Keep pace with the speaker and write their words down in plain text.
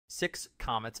6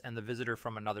 comets and the visitor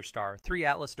from another star, 3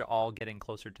 Atlas to all getting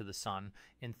closer to the sun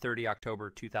in 30 October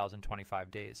 2025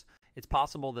 days. It's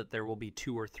possible that there will be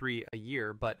 2 or 3 a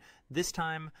year, but this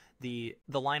time the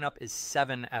lineup is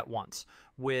 7 at once,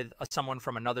 with someone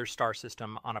from another star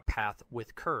system on a path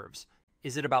with curves.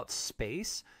 Is it about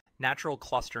space? Natural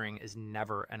clustering is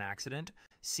never an accident,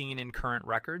 seen in current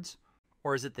records?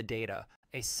 Or is it the data,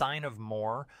 a sign of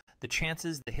more? The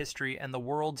chances, the history, and the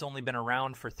world's only been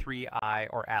around for 3I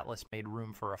or Atlas made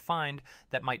room for a find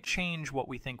that might change what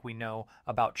we think we know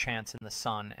about chance in the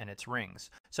sun and its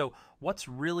rings. So what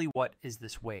is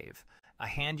this wave? A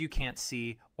hand you can't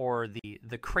see, or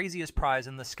the craziest prize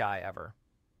in the sky ever?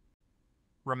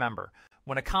 Remember,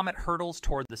 when a comet hurtles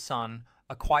toward the sun,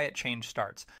 a quiet change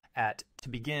starts. To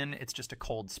begin, it's just a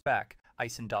cold speck.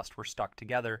 Ice and dust were stuck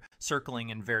together, circling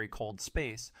in very cold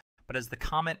space. But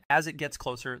as it gets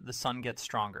closer, the sun gets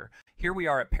stronger. Here we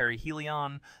are at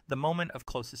perihelion, the moment of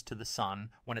closest to the sun,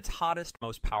 when it's hottest,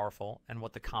 most powerful, and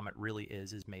what the comet really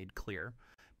is made clear.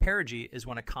 Perigee is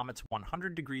when a comet's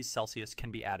 100 degrees Celsius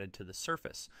can be added to the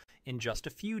surface. In just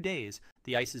a few days,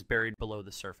 the ice is buried below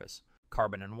the surface.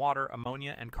 Carbon and water,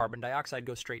 ammonia, and carbon dioxide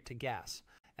go straight to gas.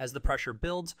 As the pressure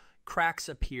builds, cracks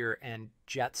appear and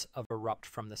jets erupt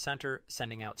from the center,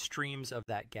 sending out streams of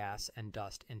that gas and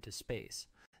dust into space.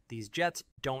 These jets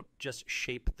don't just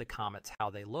shape the comets how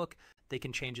they look, they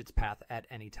can change its path at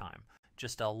any time.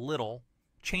 Just a little,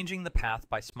 changing the path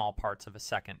by small parts of a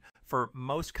second. For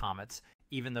most comets,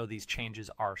 even though these changes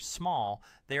are small,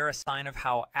 they are a sign of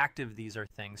how active these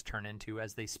things turn into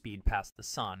as they speed past the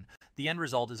sun. The end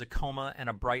result is a coma and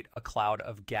a cloud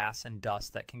of gas and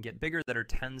dust that can get bigger, that are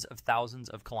tens of thousands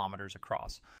of kilometers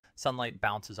across. Sunlight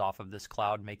bounces off of this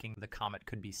cloud, making the comet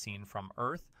could be seen from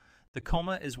Earth. The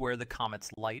coma is where the comet's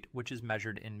light, which is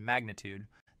measured in magnitude.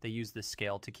 They use this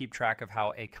scale to keep track of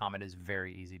how a comet is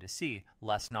very easy to see.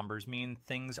 Less numbers mean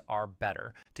things are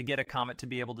better. To get a comet to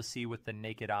be able to see with the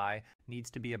naked eye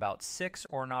needs to be about 6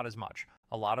 or not as much.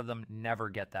 A lot of them never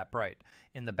get that bright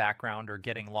in the background or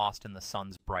getting lost in the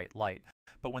sun's bright light.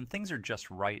 But when things are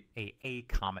just right, a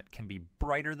comet can be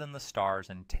brighter than the stars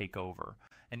and take over,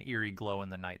 an eerie glow in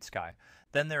the night sky.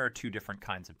 Then there are 2 different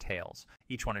kinds of tails.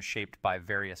 Each one is shaped by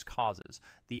various causes.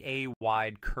 The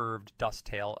A-wide curved dust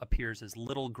tail appears as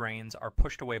little grains are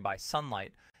pushed away by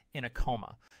sunlight in a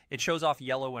coma. It shows off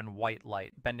yellow and white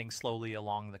light, bending slowly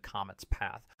along the comet's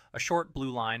path. A short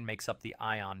blue line makes up the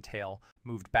ion tail,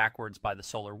 moved backwards by the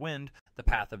solar wind. The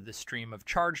path of this stream of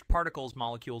charged particles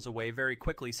molecules away very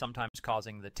quickly, sometimes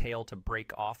causing the tail to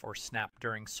break off or snap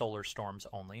during solar storms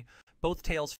only. Both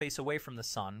tails face away from the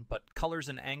sun, but colors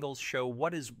and angles show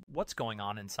what's going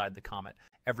on inside the comet.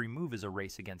 Every move is a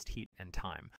race against heat and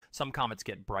time. Some comets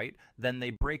get bright, then they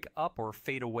break up or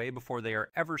fade away before they are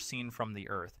ever seen from the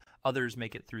Earth. Others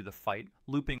make it through the fight,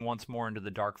 looping once more into the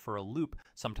dark for a loop,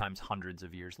 sometimes hundreds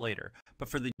of years later.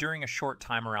 But during a short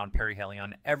time around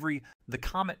perihelion, the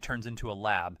comet turns into a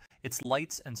lab. It's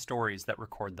lights and stories that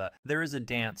record there is a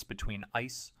dance between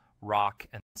ice, rock,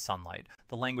 and sunlight,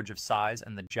 the language of size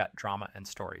and the jet drama and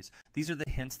stories. These are the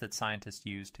hints that scientists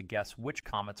use to guess which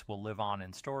comets will live on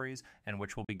in stories and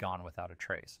which will be gone without a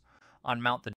trace. On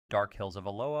Mount the Dark Hills of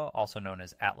Aloha, also known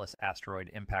as Atlas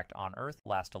Asteroid Impact on Earth,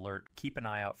 last alert, keep an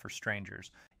eye out for strangers.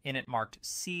 In it marked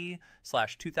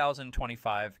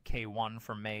C/2025 K1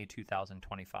 for May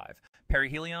 2025.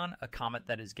 Perihelion, a comet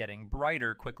that is getting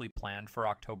brighter, quickly planned for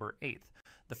October 8th.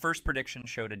 The first prediction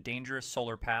showed a dangerous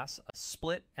solar pass, a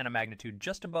split, and a magnitude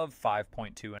just above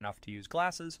 5.2, enough to use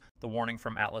glasses. The warning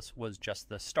from Atlas was just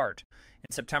the start.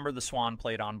 In September, the Swan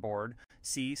played on board.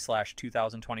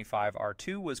 C/2025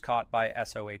 R2 was caught by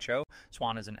SOHO.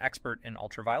 Swan is an expert in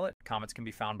ultraviolet. Comets can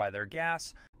be found by their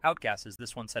gas. Outgases,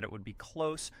 this one said it would be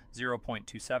close,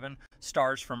 0.27.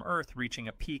 Stars from Earth reaching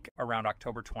a peak around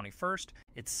October 21st.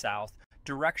 It's south.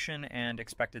 Direction and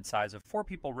expected size of 4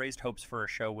 people raised hopes for a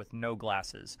show with no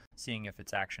glasses, seeing if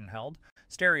its action held.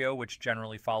 Stereo, which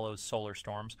generally follows solar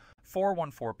storms,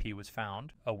 414P was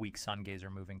found, a weak sun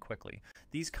gazer moving quickly.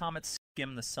 These comets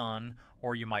skim the sun,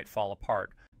 or you might fall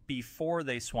apart, before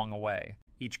they swung away.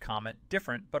 Each comet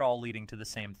different, but all leading to the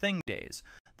same thing days.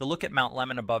 The look at Mount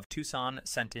Lemmon above Tucson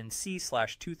sent in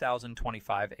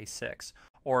C/2025 A6,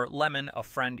 or Lemon, a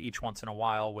friend each once in a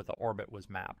while with an orbit was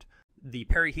mapped. The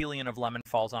perihelion of Lemon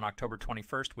falls on October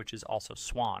 21st, which is also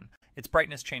Swan. Its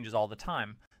brightness changes all the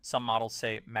time. Some models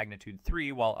say magnitude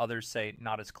 3, while others say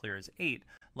not as clear as 8.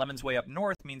 Lemon's way up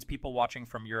north means people watching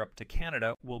from Europe to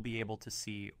Canada will be able to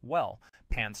see well.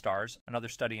 Pan-stars, another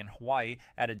study in Hawaii,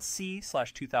 added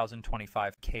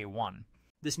C/2025 K1.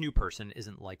 This new person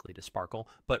isn't likely to sparkle,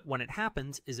 but when it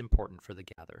happens is important for the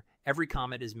gather. Every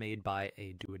comet is made by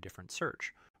do a different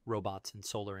search. robots and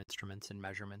solar instruments and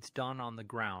measurements done on the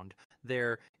ground.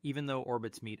 There, even though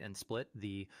orbits meet and split,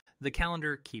 the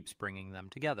calendar keeps bringing them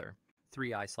together.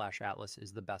 3I/Atlas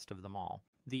is the best of them all.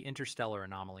 The interstellar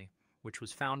anomaly, which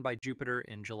was found by Jupiter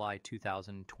in July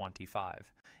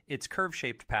 2025. Its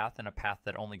curve-shaped path, and a path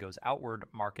that only goes outward,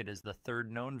 mark it as the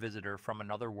third known visitor from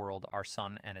another world, our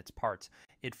sun and its parts.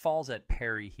 It falls at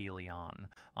perihelion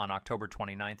on October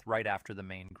 29th, right after the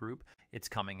main group. It's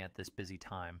coming at this busy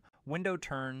time. Window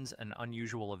turns an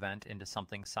unusual event into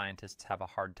something scientists have a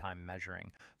hard time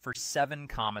measuring. For 7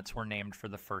 comets were named for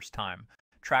the first time.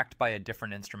 Tracked by a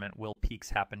different instrument, will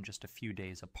peaks happen just a few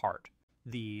days apart.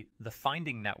 The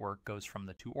finding network goes from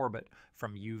the to orbit,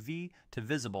 from UV to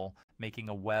visible, making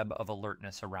a web of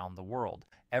alertness around the world.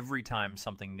 Every time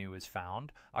something new is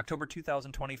found, October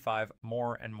 2025,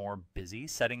 more and more busy,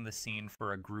 setting the scene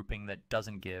for a grouping that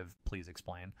doesn't give, please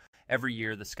explain. Every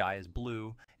year the sky is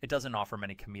blue. It doesn't offer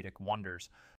many comedic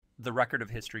wonders. The record of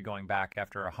history going back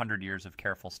after 100 years of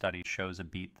careful study shows a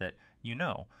beat that you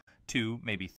know. 2,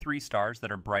 maybe 3 stars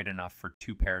that are bright enough for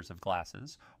 2 pairs of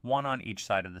glasses, 1 on each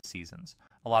side of the seasons.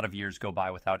 A lot of years go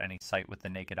by without any sight with the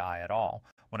naked eye at all.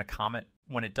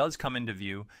 When it does come into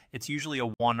view, it's usually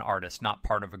a one artist, not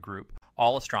part of a group.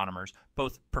 All astronomers,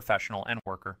 both professional and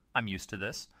worker. I'm used to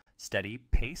this. Steady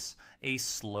pace, a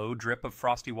slow drip of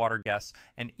frosty water guests,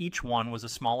 and each one was a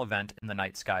small event in the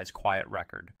night sky's quiet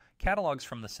record. Catalogs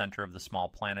from the center of the small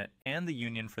planet and the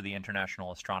Union for the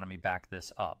International Astronomy back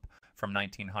this up. From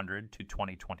 1900 to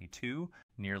 2022,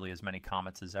 nearly as many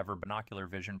comets as ever. Binocular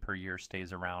vision per year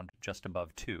stays around just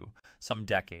above 2. Some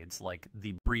decades, like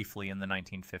the briefly in the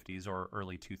 1950s or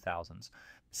early 2000s.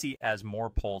 See, as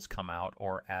more poles come out,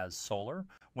 or as solar,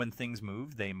 when things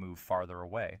move, they move farther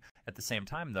away. At the same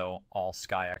time, though, all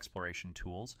sky exploration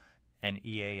tools,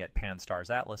 NEA at Pan-STARRS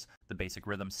Atlas, the basic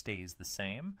rhythm stays the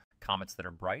same. Comets that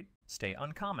are bright stay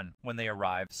uncommon. When they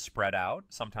arrive, spread out,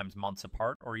 sometimes months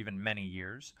apart or even many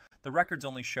years. The records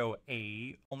only show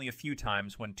only a few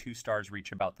times when 2 stars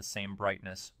reach about the same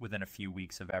brightness within a few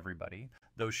weeks of everybody.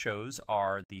 Those shows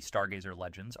are the Stargazer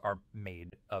Legends are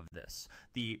made of this.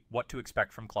 The What to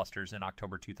Expect from Clusters in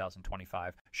October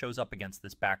 2025 shows up against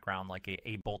this background like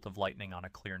a bolt of lightning on a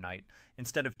clear night.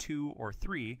 Instead of 2 or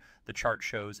 3, the chart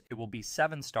shows it will be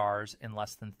 7 stars in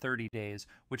less than 30 days,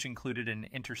 which included an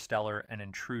interstellar and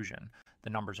intrusion. The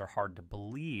numbers are hard to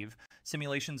believe.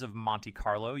 Simulations of Monte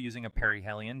Carlo using a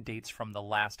perihelion dates from the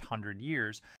last 100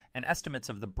 years, and estimates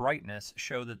of the brightness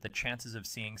show that the chances of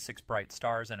seeing 6 bright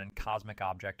stars and a cosmic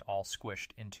object all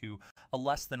squished into a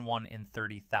less than 1 in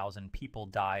 30,000 people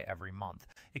die every month.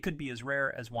 It could be as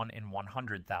rare as 1 in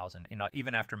 100,000,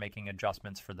 even after making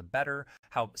adjustments for the better,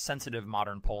 how sensitive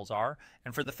modern poles are,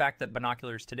 and for the fact that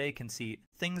binoculars today can see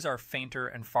things are fainter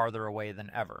and farther away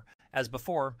than ever. As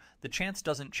before, the chance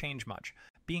doesn't change much.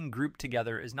 Being grouped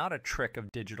together is not a trick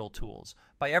of digital tools.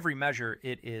 By every measure,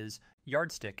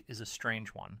 yardstick is a strange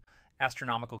one.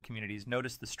 Astronomical communities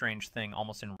notice the strange thing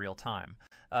almost in real time.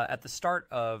 At the start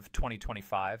of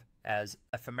 2025, as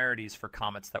ephemerides for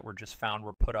comets that were just found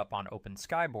were put up on open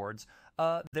sky boards,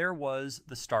 there was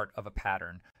the start of a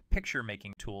pattern.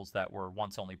 Picture-making tools that were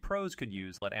once only pros could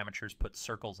use let amateurs put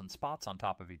circles and spots on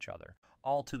top of each other,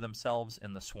 all to themselves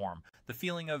in the swarm. The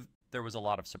feeling of there was a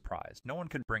lot of surprise. No one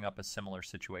could bring up a similar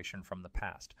situation from the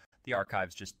past. The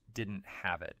archives just didn't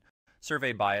have it.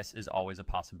 Survey bias is always a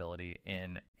possibility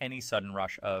in any sudden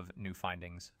rush of new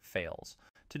findings fails.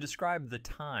 To describe the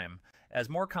time, as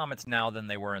more comets now than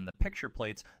they were in the picture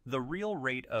plates, the real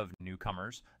rate of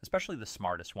newcomers, especially the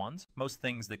smartest ones, most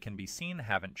things that can be seen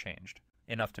haven't changed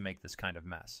enough to make this kind of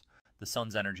mess. The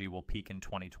sun's energy will peak in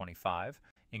 2025,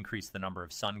 increase the number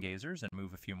of sun gazers, and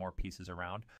move a few more pieces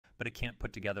around, but it can't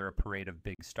put together a parade of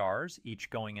big stars, each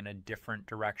going in a different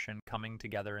direction, coming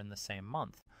together in the same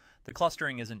month. The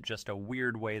clustering isn't just a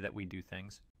weird way that we do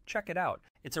things. Check it out.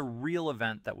 It's a real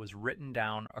event that was written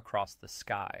down across the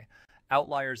sky.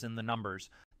 Outliers in the numbers,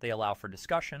 they allow for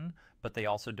discussion, but they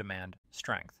also demand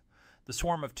strength. The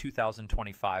swarm of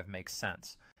 2025 makes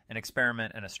sense. An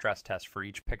experiment and a stress test for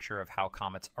each picture of how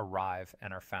comets arrive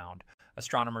and are found.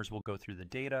 Astronomers will go through the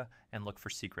data and look for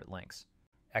secret links.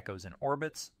 Echoes in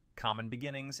orbits, common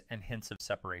beginnings, and hints of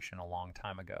separation a long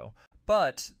time ago.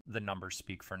 But the numbers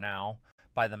speak for now.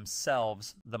 By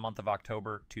themselves, the month of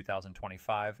October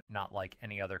 2025, not like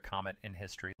any other comet in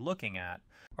history looking at,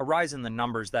 a rise in the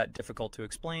numbers that difficult to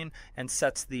explain and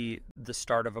sets the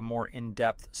start of a more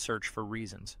in-depth search for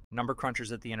reasons. Number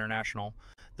crunchers at the International.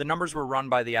 The numbers were run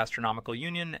by the Astronomical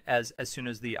Union as soon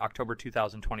as the October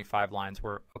 2025 lines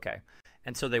were okay.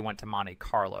 And so they went to Monte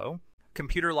Carlo.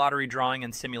 Computer lottery drawing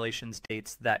and simulations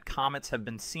dates that comets have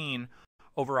been seen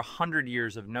over 100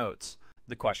 years of notes.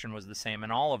 The question was the same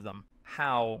in all of them.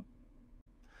 How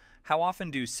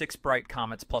often do 6 bright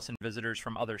comets plus visitors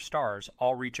from other stars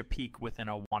all reach a peak within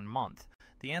a 1 month?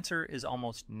 The answer is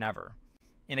almost never.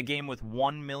 In a game with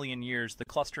 1 million years, the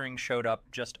clustering showed up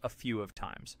just a few of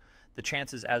times. The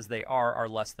chances as they are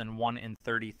less than 1 in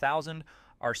 30,000,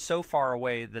 are so far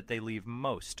away that they leave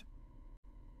most.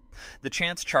 The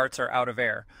chance charts are out of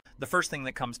air. The first thing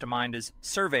that comes to mind is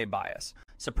survey bias.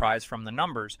 Surprise from the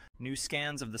numbers, new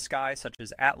scans of the sky such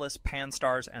as Atlas,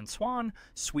 Pan-STARRS, and SWAN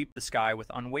sweep the sky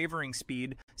with unwavering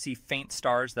speed, see faint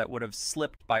stars that would have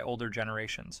slipped by older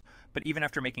generations. But even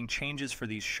after making changes for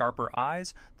these sharper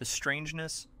eyes, the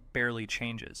strangeness barely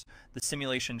changes. The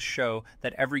simulations show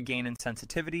that every gain in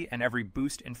sensitivity and every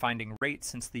boost in finding rate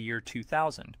since the year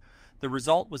 2000. The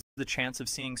result was the chance of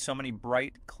seeing so many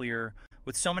bright, clear,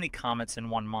 with so many comets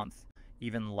in 1 month.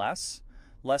 Even less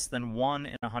than 1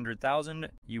 in 100,000,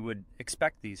 you would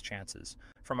expect these chances.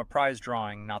 From a prize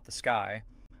drawing, not the sky.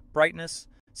 Brightness,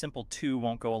 simple 2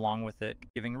 won't go along with it,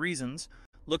 giving reasons.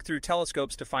 Look through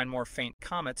telescopes to find more faint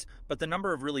comets, but the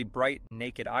number of really bright,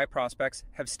 naked eye prospects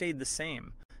have stayed the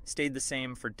same. Stayed the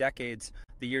same for decades.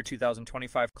 The year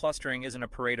 2025 clustering isn't a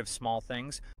parade of small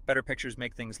things. Better pictures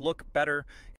make things look better.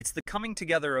 It's the coming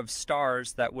together of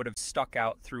stars that would have stuck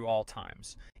out through all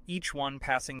times, each one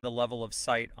passing the level of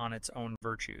sight on its own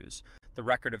virtues. The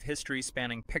record of history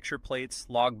spanning picture plates,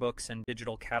 logbooks, and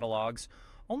digital catalogs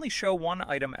only show one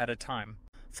item at a time.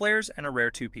 Flares and a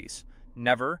rare two-piece.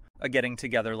 Never a getting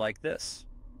together like this.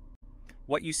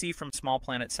 What you see from Small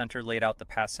Planet Center laid out the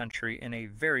past century in a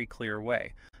very clear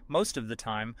way. Most of the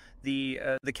time,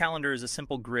 the calendar is a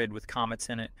simple grid with comets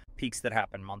in it, peaks that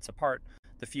happen months apart.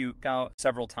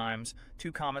 Several times,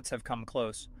 2 comets have come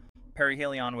close.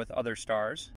 Perihelion with other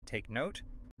stars, take note.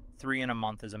 3 in a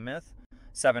month is a myth.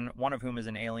 7, one of whom is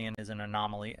an alien, is an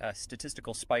anomaly, a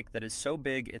statistical spike that is so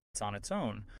big it's on its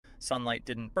own. Sunlight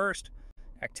didn't burst,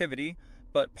 activity,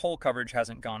 but pole coverage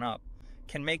hasn't gone up.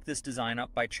 Can make this design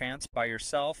up by chance, by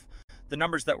yourself. The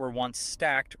numbers that were once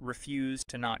stacked refuse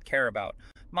to not care about.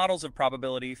 Models of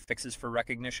probability, fixes for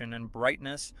recognition, and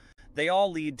brightness, they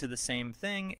all lead to the same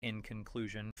thing. In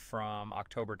conclusion, from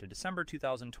October to December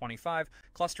 2025,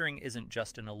 clustering isn't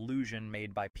just an illusion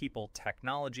made by people,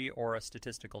 technology, or a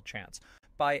statistical chance.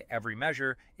 By every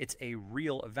measure, it's a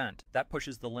real event. That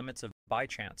pushes the limits of by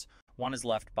chance. One is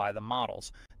left by the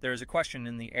models. There is a question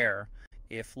in the air.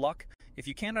 If luck, if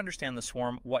you can't understand the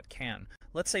swarm, what can?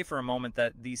 Let's say for a moment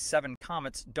that these 7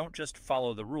 comets don't just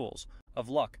follow the rules of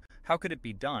luck. How could it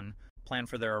be done? Plan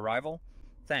for their arrival?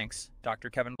 Thanks, Dr.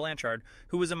 Kevin Blanchard,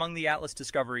 who was among the Atlas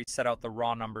discoveries, set out the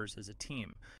raw numbers as a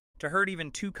team. To herd even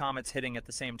 2 comets hitting at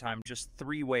the same time just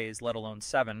 3 ways, let alone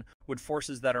 7, would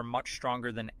forces that are much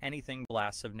stronger than anything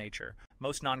blasts of nature.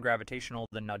 Most non-gravitational,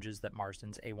 the nudges that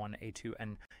Marsden's A1, A2,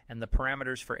 and the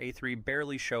parameters for A3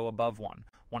 barely show above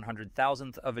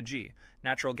 1/100,000th of a g.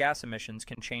 Natural gas emissions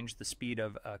can change the speed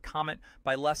of a comet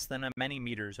by less than a many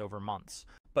meters over months.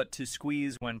 But to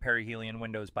squeeze when perihelion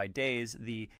windows by days,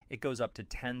 it goes up to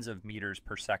tens of meters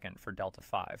per second for Delta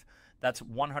 5. That's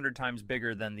 100 times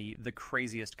bigger than the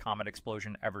craziest comet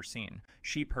explosion ever seen.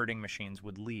 Sheep herding machines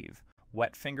would leave.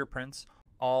 Wet fingerprints,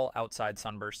 all outside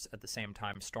sunbursts at the same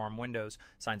time, storm windows,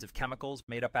 signs of chemicals,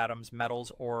 made-up atoms,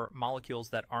 metals, or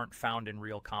molecules that aren't found in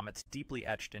real comets deeply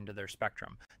etched into their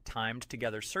spectrum, timed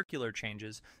together circular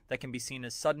changes that can be seen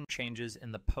as sudden changes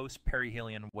in the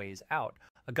post-perihelion ways out.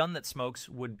 A gun that smokes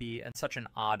would be in such an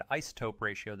odd isotope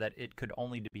ratio that it could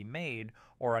only be made,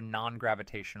 or a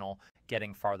non-gravitational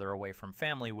getting farther away from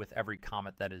family with every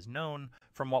comet that is known.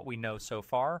 From what we know so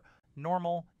far,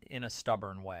 normal in a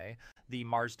stubborn way. The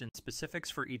Marsden specifics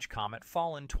for each comet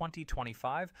fall in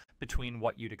 2025 between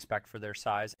what you'd expect for their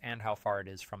size and how far it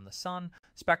is from the sun.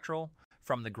 Spectral,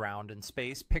 from the ground and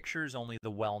space, pictures only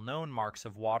the well-known marks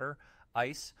of water,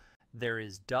 ice. There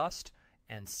is dust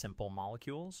and simple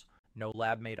molecules. No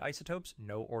lab-made isotopes,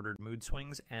 no ordered mood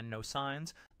swings, and no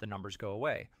signs. The numbers go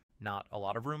away. Not a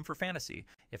lot of room for fantasy.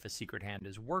 If a secret hand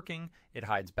is working, it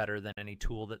hides better than any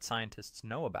tool that scientists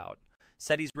know about.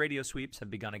 SETI's radio sweeps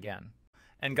have begun again,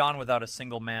 and gone without a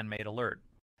single man-made alert.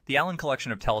 The Allen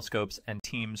collection of telescopes and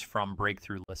teams from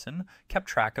Breakthrough Listen kept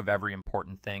track of every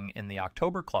important thing in the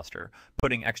October cluster,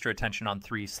 putting extra attention on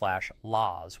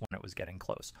 3/LAs when it was getting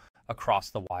close.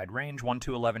 Across the wide range, 1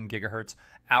 to 11 gigahertz,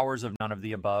 hours of none of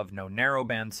the above, no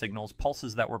narrowband signals,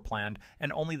 pulses that were planned,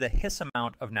 and only the hiss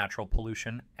amount of natural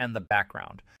pollution and the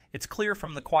background. It's clear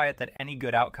from the quiet that any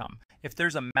good outcome, if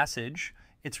there's a message,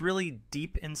 it's really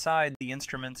deep inside the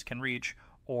instruments can reach,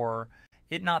 or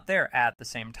it not there at the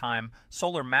same time.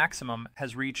 Solar maximum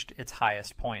has reached its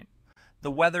highest point.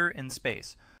 The weather in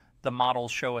space. the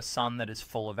models show a sun that is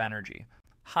full of energy.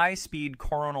 High-speed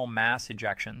coronal mass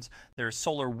ejections, there's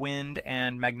solar wind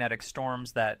and magnetic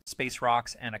storms that space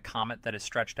rocks, and a comet that is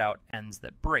stretched out ends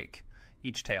that break,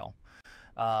 each tail.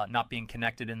 Not being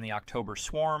connected in the October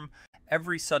swarm,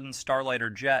 every sudden starlight or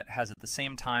jet has at the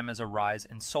same time as a rise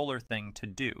in solar thing to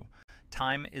do.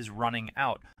 Time is running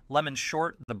out. Lemon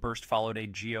short, the burst followed a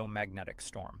geomagnetic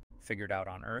storm, figured out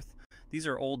on Earth. These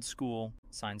are old school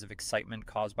signs of excitement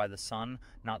caused by the sun,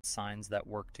 not signs that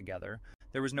work together.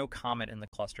 There was no comet in the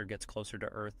cluster gets closer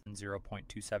to Earth than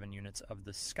 0.27 units of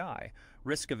the sky.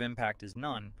 Risk of impact is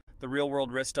none. The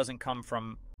real-world risk doesn't come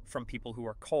from people who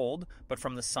are cold, but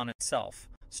from the sun itself.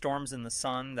 Storms in the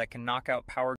sun that can knock out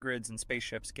power grids and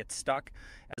spaceships get stuck,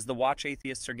 as the watch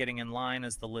atheists are getting in line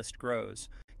as the list grows.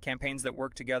 Campaigns that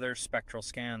work together, spectral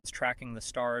scans, tracking the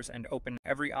stars, and open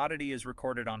every oddity is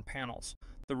recorded on panels.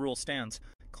 The rule stands.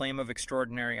 Claim of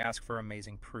extraordinary, ask for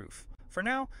amazing proof. For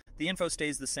now, the info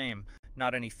stays the same.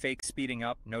 Not any fake speeding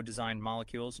up, no designed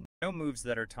molecules, no moves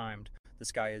that are timed. The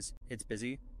sky it's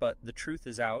busy, but the truth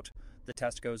is out. The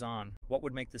test goes on. What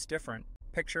would make this different?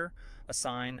 Picture, a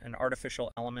sign, an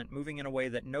artificial element moving in a way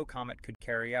that no comet could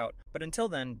carry out. But until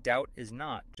then, doubt is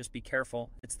not. Just be careful.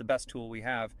 It's the best tool we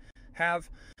have.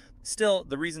 Still,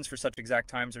 the reasons for such exact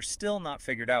times are still not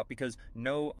figured out because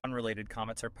no unrelated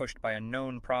comets are pushed by a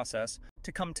known process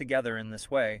to come together in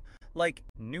this way. Like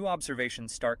new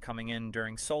observations start coming in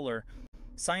during solar,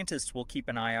 scientists will keep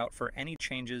an eye out for any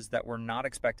changes that were not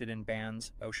expected in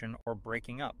bands, ocean, or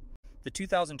breaking up. The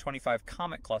 2025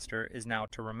 comet cluster is now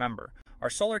to remember. Our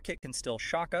solar kit can still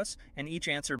shock us, and each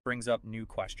answer brings up new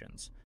questions.